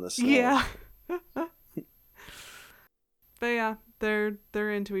wrestle in the snow. Yeah. But yeah,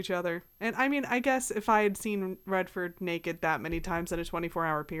 they're into each other. And I mean, I guess if I had seen Redford naked that many times in a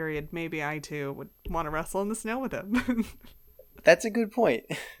 24-hour period, maybe I too would want to wrestle in the snow with him. That's a good point.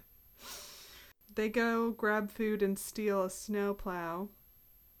 They go grab food and steal a snowplow.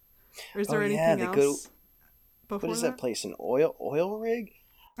 Or is there they anything else before what is that place? An oil rig?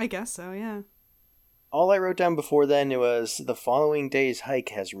 I guess so, yeah. All I wrote down before then was the following day's hike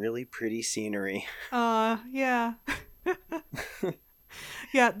has really pretty scenery. Yeah.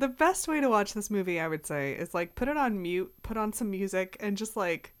 Yeah, the best way to watch this movie, I would say, is like put it on mute, put on some music, and just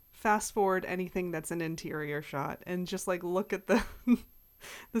like fast forward anything that's an interior shot and just like look at the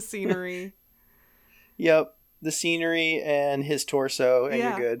the scenery. Yep, the scenery and his torso, and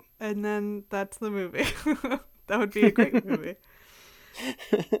you're good. And then that's the movie. That would be a great movie.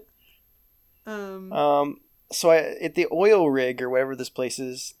 So at the oil rig or whatever this place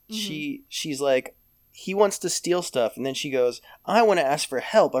is, she's like, he wants to steal stuff, and then she goes, I want to ask for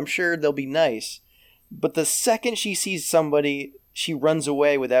help. I'm sure they'll be nice. But the second she sees somebody, she runs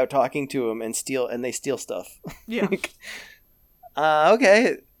away without talking to him and they steal stuff. Yeah. Like,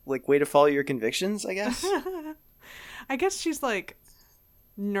 okay. Like, way to follow your convictions, I guess. I guess she's like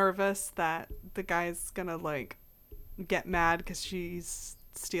nervous that the guy's gonna like get mad because she's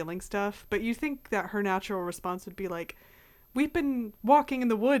stealing stuff, but you think that her natural response would be like, we've been walking in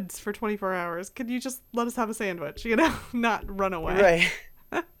the woods for 24 hours, could you just let us have a sandwich, not run away.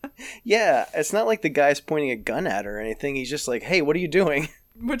 Right. Yeah, it's not like the guy's pointing a gun at her or anything. He's just like, hey, what are you doing?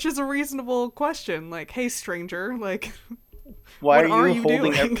 Which is a reasonable question, like, hey stranger, like, why what are you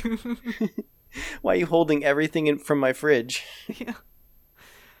holding doing? Why are you holding everything from my fridge? Yeah.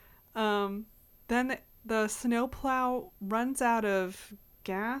 Then the snowplow runs out of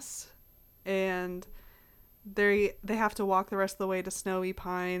gas, and they have to walk the rest of the way to Snowy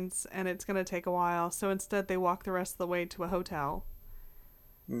Pines, and it's going to take a while. So instead, they walk the rest of the way to a hotel.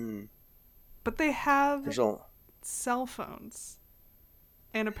 But they have cell phones,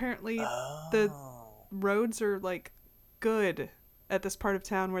 and apparently the roads are like good at this part of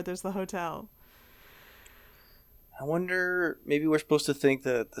town where there's the hotel. I wonder, maybe we're supposed to think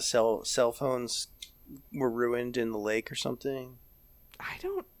that the cell phones were ruined in the lake or something. I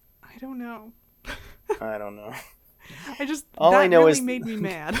don't know. I don't know. All I know really is made me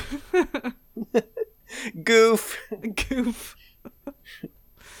mad. Goof.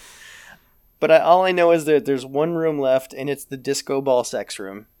 But all I know is that there's one room left, and it's the disco ball sex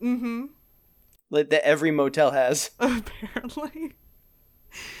room. Mm-hmm. Like that every motel has. Apparently.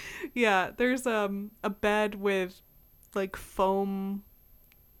 Yeah, there's a bed with like foam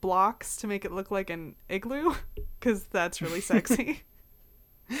blocks to make it look like an igloo, because that's really sexy.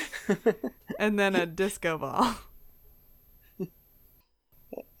 And then a disco ball.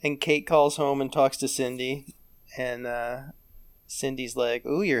 And Kate calls home and talks to Cindy, and Cindy's like,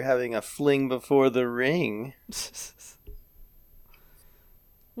 ooh, you're having a fling before the ring.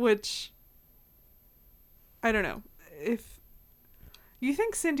 Which, I don't know. If you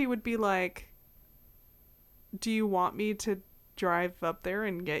think Cindy would be like, do you want me to drive up there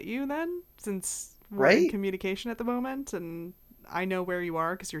and get you then? Since we're in communication at the moment and I know where you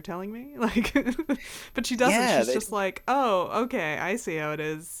are because you're telling me. Like, but she doesn't. Yeah, she's just like, oh, okay, I see how it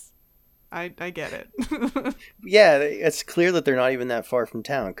is. I get it. Yeah, it's clear that they're not even that far from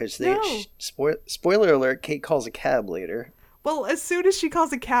town because spoiler alert, Kate calls a cab later. Well, as soon as she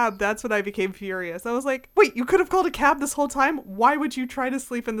calls a cab, that's when I became furious. I was like, wait, you could have called a cab this whole time? Why would you try to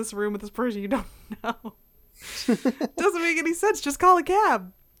sleep in this room with this person you don't know? Doesn't make any sense. Just call a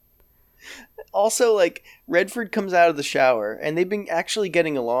cab. Also, like, Redford comes out of the shower, and they've been actually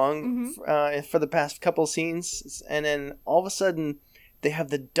getting along for the past couple scenes, and then all of a sudden, they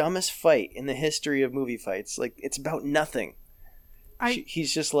have the dumbest fight in the history of movie fights. Like, it's about nothing.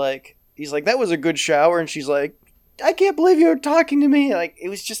 He's like, that was a good shower, and she's like, I can't believe you're talking to me. Like, it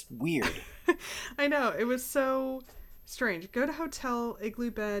was just weird. I know. It was so strange. Go to hotel, igloo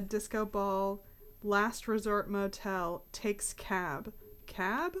bed, disco ball, last resort motel, takes cab.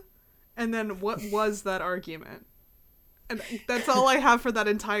 Cab? And then what was that argument? And that's all I have for that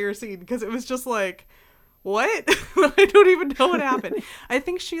entire scene, because it was just like, what? I don't even know what happened. I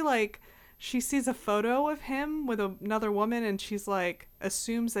think she sees a photo of him with another woman, and she's like,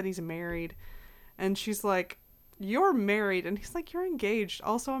 assumes that he's married. And she's like, you're married. And he's like, you're engaged.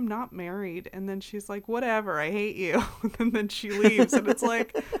 Also, I'm not married. And then she's like, whatever, I hate you. And then she leaves. And it's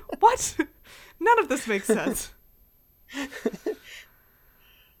like, what? None of this makes sense.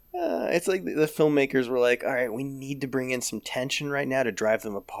 It's like the filmmakers were like, all right, we need to bring in some tension right now to drive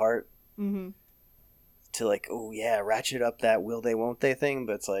them apart. Mm-hmm. To like, oh yeah, ratchet up that will they, won't they thing.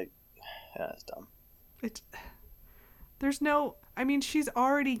 But it's like, it's dumb. There's no... I mean, she's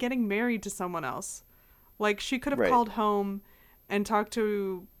already getting married to someone else. Like, she could have called home and talked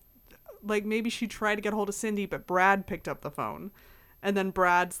to... Like, maybe she tried to get hold of Cindy, but Brad picked up the phone. And then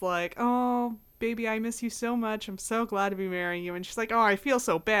Brad's like, oh, baby, I miss you so much. I'm so glad to be marrying you. And she's like, oh, I feel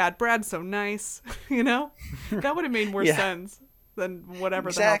so bad. Brad's so nice. You know? That would have made more sense than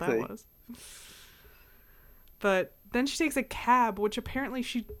whatever the hell that was. But then she takes a cab, which apparently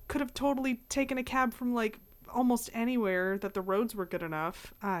she could have totally taken a cab from, like, almost anywhere that the roads were good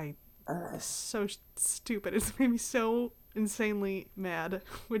enough. It's so stupid. It's made me so insanely mad.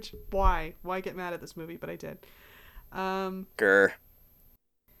 Which, why? Why get mad at this movie? But I did. Grr.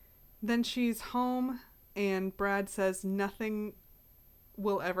 Then she's home, and Brad says nothing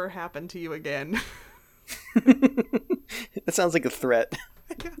will ever happen to you again. That sounds like a threat.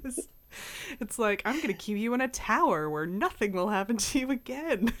 I guess. It's like, I'm going to keep you in a tower where nothing will happen to you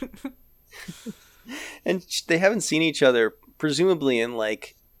again. And they haven't seen each other, presumably in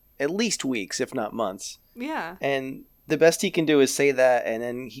like at least weeks, if not months. Yeah. And the best he can do is say that, and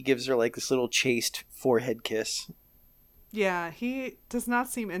then he gives her like this little chaste forehead kiss. Yeah, he does not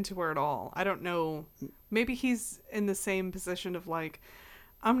seem into her at all. I don't know. Maybe he's in the same position of like,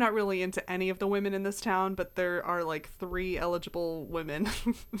 I'm not really into any of the women in this town, but there are like 3 eligible women.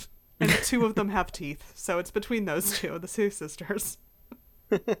 And 2 of them have teeth. So it's between those 2, the Sioux sisters.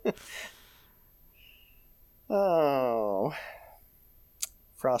 Oh.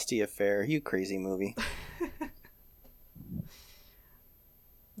 Frosty Affair, you crazy movie.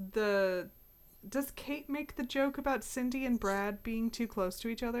 Does Kate make the joke about Cindy and Brad being too close to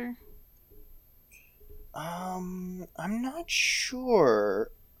each other? I'm not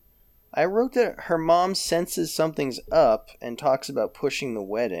sure. I wrote that her mom senses something's up and talks about pushing the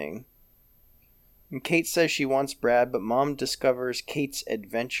wedding. And Kate says she wants Brad, but Mom discovers Kate's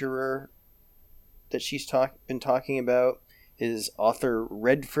adventurer that she's been talking about is author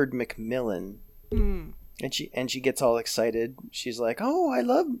Redford McMillan. Mm. And she gets all excited. She's like, oh, I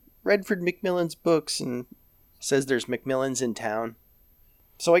love Redford McMillan's books, and says there's McMillans in town.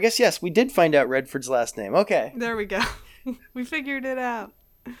 So I guess, yes, we did find out Redford's last name. Okay. There we go. We figured it out.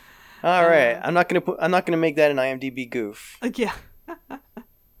 All right. I'm not gonna make that an IMDb goof. Yeah.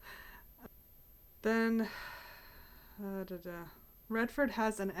 Then, Redford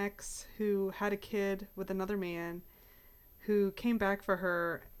has an ex who had a kid with another man who came back for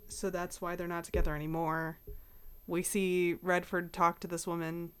her, so that's why they're not together anymore. We see Redford talk to this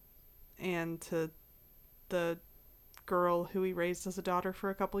woman and to the girl who he raised as a daughter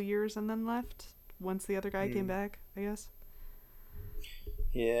for a couple years and then left once the other guy came back, I guess.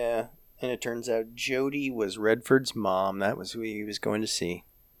 Yeah, and it turns out Jody was Redford's mom. That was who he was going to see.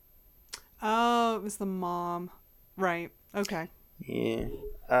 Oh, it was the mom. Right. Okay. Yeah.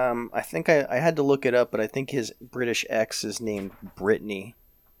 I think I had to look it up, but I think his British ex is named Brittany.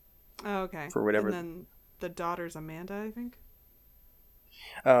 Oh, okay. For whatever. And then the daughter's Amanda, I think.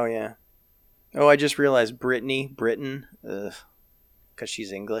 Oh, yeah. Oh, I just realized Brittany, Britain, because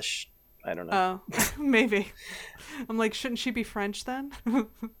she's English. I don't know. Oh, maybe. I'm like, shouldn't she be French then?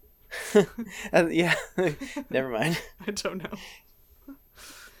 Yeah. Never mind. I don't know.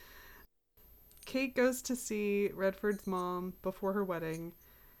 Kate goes to see Redford's mom before her wedding.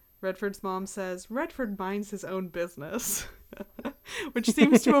 Redford's mom says, Redford minds his own business. Which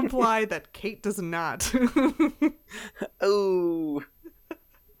seems to imply that Kate does not. Oh.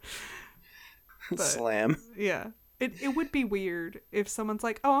 But, slam. Yeah. It would be weird if someone's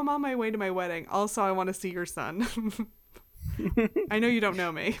like, oh, I'm on my way to my wedding. Also, I want to see your son. I know you don't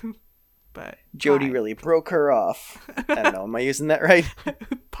know me. But Jody really broke her off. I don't know. Am I using that right?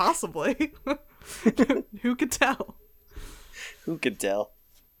 Possibly. Who could tell? Who could tell?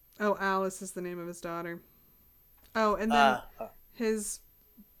 Oh, Alice is the name of his daughter. Oh, and then his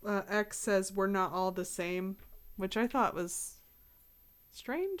ex says we're not all the same, which I thought was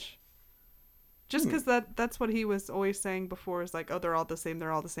strange. Just because that's what he was always saying before, is like, oh, they're all the same,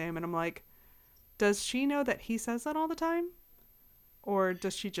 they're all the same. And I'm like, does she know that he says that all the time? Or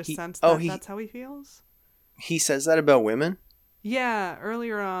does she just sense that that's how he feels? He says that about women? Yeah,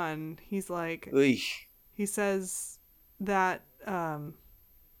 earlier on, he's like, he says that to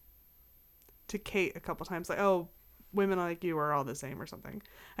Kate a couple times, like, oh, women like you are all the same or something.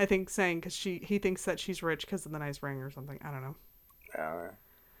 I think saying because he thinks that she's rich because of the nice ring or something. I don't know. Uh,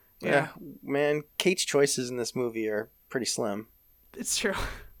 Yeah, man, Kate's choices in this movie are pretty slim. it's true.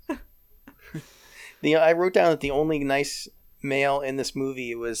 I wrote down that the only nice male in this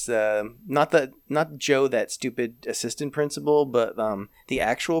movie was not Joe, that stupid assistant principal, but the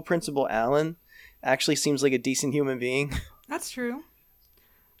actual principal, Alan, actually seems like a decent human being. That's true.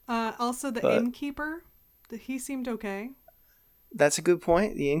 Also, the But innkeeper, he seemed okay. that's a good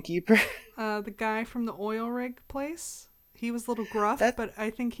point. The innkeeper. The guy from the oil rig place, he was a little gruff, That but I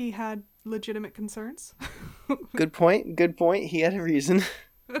think he had legitimate concerns. good point. Good point. He had a reason.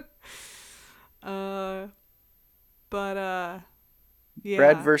 uh, but yeah.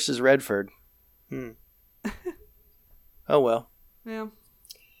 Brad versus Redford. Oh well. Yeah.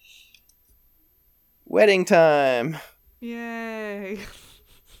 Wedding time. Yay.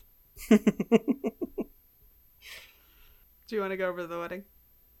 Do you want to go over the wedding?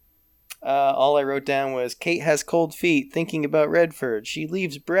 All I wrote down was Kate has cold feet thinking about Redford. She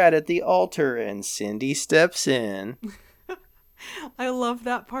leaves Brad at the altar and Cindy steps in. I love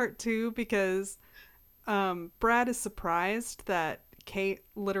that part too because Brad is surprised that Kate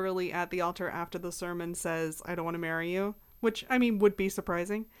literally at the altar after the sermon says, I don't want to marry you, which I mean would be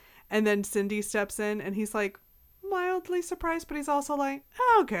surprising. And then Cindy steps in and he's like mildly surprised, but he's also like,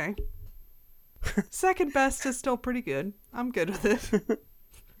 oh, okay. Second best is still pretty good. I'm good with it.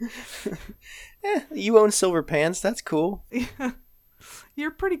 You own silver pants. That's cool. Yeah.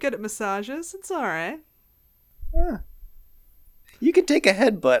 You're pretty good at massages. It's all right. Yeah. You can take a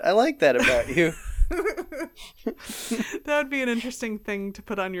headbutt. I like that about you. That would be an interesting thing to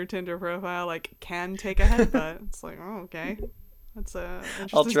put on your Tinder profile, like can take a headbutt. It's like, oh, okay. That's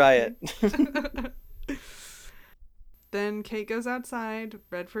I'll try it. Then Kate goes outside.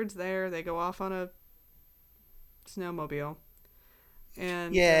 Redford's there. They go off on a snowmobile.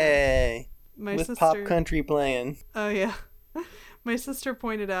 And yay! My with sister, pop country playing. Oh yeah, my sister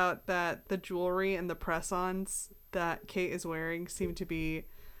pointed out that the jewelry and the press-ons that Kate is wearing seem to be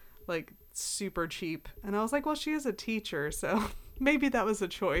like super cheap, and I was like, well, she is a teacher, so maybe that was a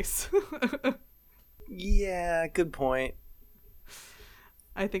choice. Yeah, good point.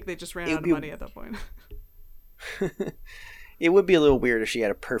 I think they just ran out of money at that point. It would be a little weird if she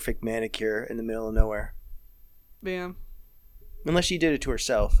had a perfect manicure in the middle of nowhere. Yeah. Unless she did it to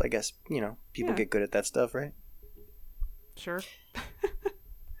herself. I guess, people get good at that stuff, right? Sure.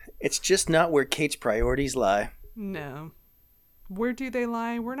 It's just not where Kate's priorities lie. No. Where do they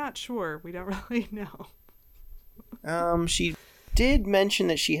lie? We're not sure. We don't really know. She did mention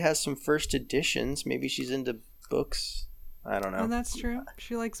that she has some first editions. Maybe she's into books. I don't know. And that's true.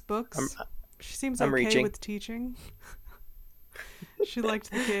 She likes books. She seems I'm okay reaching. with teaching. She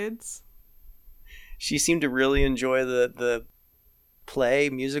liked the kids. She seemed to really enjoy the play,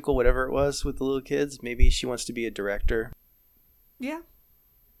 musical, whatever it was with the little kids. Maybe she wants to be a director. Yeah.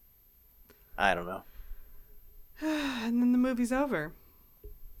 I don't know. And then the movie's over.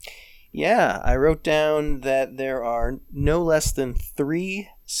 Yeah, I wrote down that there are no less than 3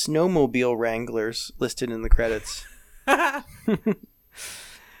 snowmobile wranglers listed in the credits.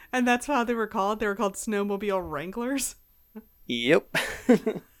 And that's how they were called? They were called snowmobile wranglers? Yep.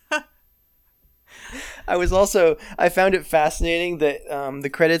 I found it fascinating that the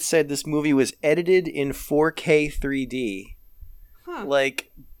credits said this movie was edited in 4K 3D. Huh.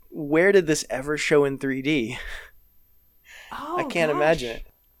 Like, where did this ever show in 3D? Oh, I can't imagine it.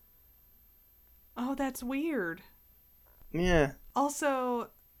 Oh, that's weird. Yeah.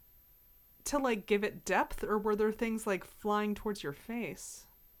 Also, to like give it depth, or were there things like flying towards your face?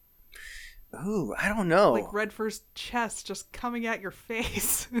 Ooh, I don't know. Like Redford's chest just coming at your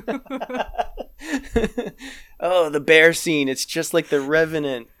face. Oh, the bear scene. It's just like The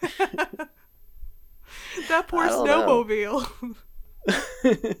Revenant. That poor snowmobile.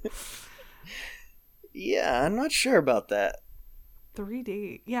 Yeah, I'm not sure about that.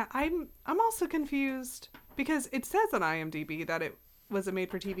 3D. Yeah, I'm also confused because it says on IMDb that it was a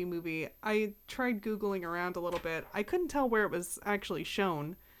made-for-TV movie. I tried Googling around a little bit. I couldn't tell where it was actually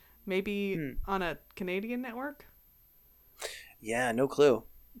shown. Maybe on a Canadian network? Yeah, no clue.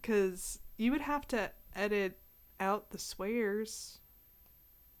 Because you would have to edit out the swears.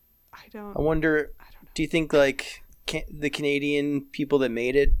 I wonder, don't know. Do you think, like, the Canadian people that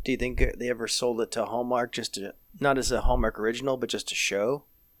made it, do you think they ever sold it to Hallmark not as a Hallmark original, but just to show?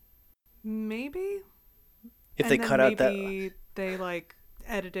 Maybe. If they cut out that... Maybe they, like,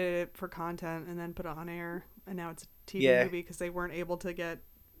 edited it for content and then put it on air, and now it's a TV movie because they weren't able to get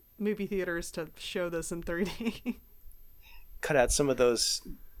movie theaters to show this in 3D. Cut out some of those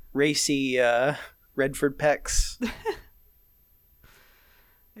racy Redford pecs.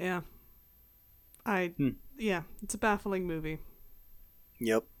 Yeah. Yeah, it's a baffling movie.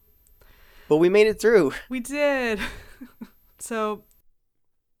 Yep. But we made it through. We did. So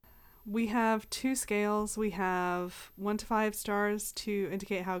we have 2 scales. We have 1 to 5 stars to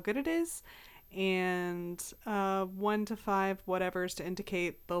indicate how good it is, and 1 to 5 whatevers to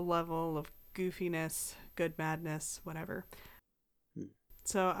indicate the level of goofiness, good madness, whatever.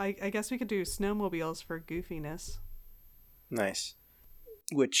 So I guess we could do snowmobiles for goofiness. Nice.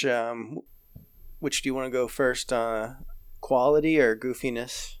 Which do you want to go first? Quality or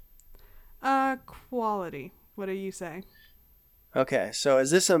goofiness? Quality. What do you say? Okay, so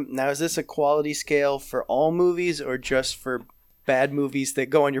is this a quality scale for all movies or just for bad movies that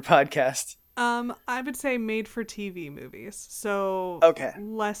go on your podcast? I would say made for TV movies. So Okay.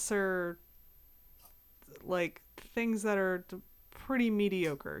 lesser, like things that are pretty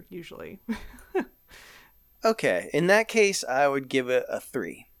mediocre usually. Okay, in that case, I would give it a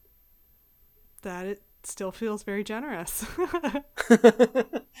 3. That it still feels very generous.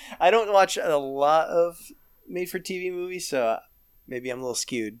 I don't watch a lot of made-for-TV movies, so maybe I'm a little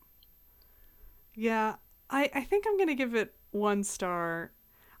skewed. Yeah, I think I'm gonna give it 1 star.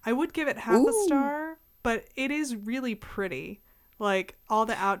 I would give it half a Ooh. star, but it is really pretty. Like all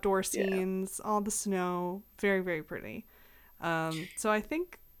the outdoor Yeah. scenes, all the snow, very very pretty. So I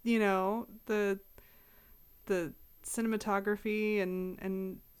think the cinematography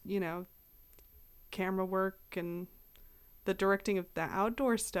and camera work and the directing of the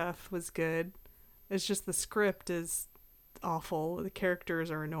outdoor stuff was good. It's just the script is awful. The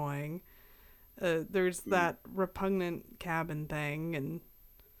characters are annoying. There's that repugnant cabin thing, and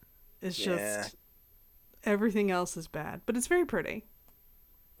it's just everything else is bad. But it's very pretty.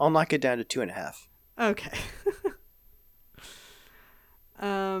 I'll knock it down to 2.5. Okay.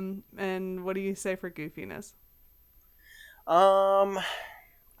 And what do you say for goofiness?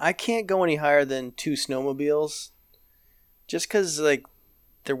 I can't go any higher than 2 snowmobiles, just because like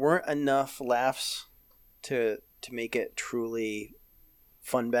there weren't enough laughs to make it truly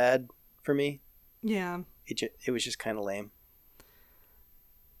fun bad for me. Yeah. It was just kind of lame.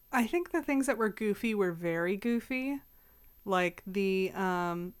 I think the things that were goofy were very goofy, like the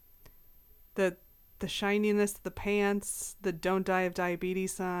shininess of the pants, the "Don't die of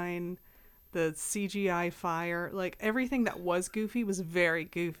diabetes" sign, the CGI fire, like everything that was goofy was very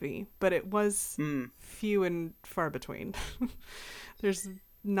goofy, but it was few and far between. There's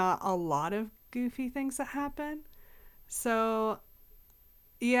not a lot of goofy things that happen. So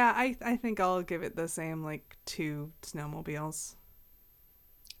yeah, I think I'll give it the same, like 2 snowmobiles.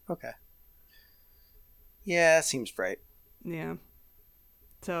 Okay. Yeah, that seems right. Yeah.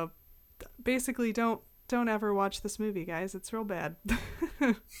 So basically don't ever watch this movie, guys. It's real bad.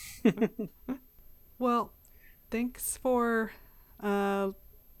 Well, thanks for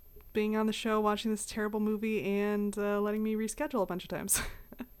being on the show, watching this terrible movie, and letting me reschedule a bunch of times.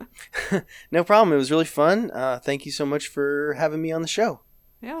 No problem. It was really fun. Thank you so much for having me on the show.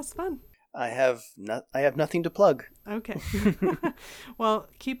 Yeah, it was fun. I have nothing to plug. Okay. Well,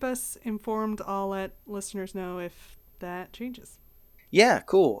 keep us informed. I'll let listeners know if that changes. Yeah,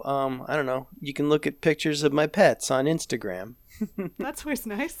 cool. I don't know. You can look at pictures of my pets on Instagram. That's always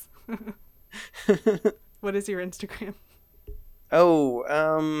nice. What is your Instagram?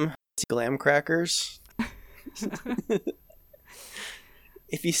 Oh, Glam Crackers.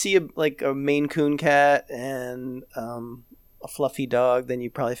 If you see a Maine Coon cat and a fluffy dog, then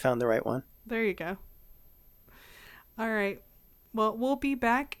you probably found the right one. There you go. All right. Well, we'll be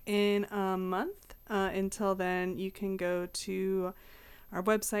back in a month. Until then, you can go to our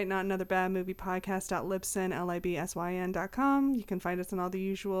website, notanotherBadMoviePodcast.libsyn.com. You can find us on all the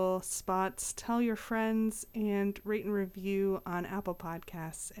usual spots. Tell your friends and rate and review on Apple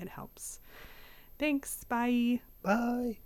Podcasts. It helps. Thanks. Bye. Bye.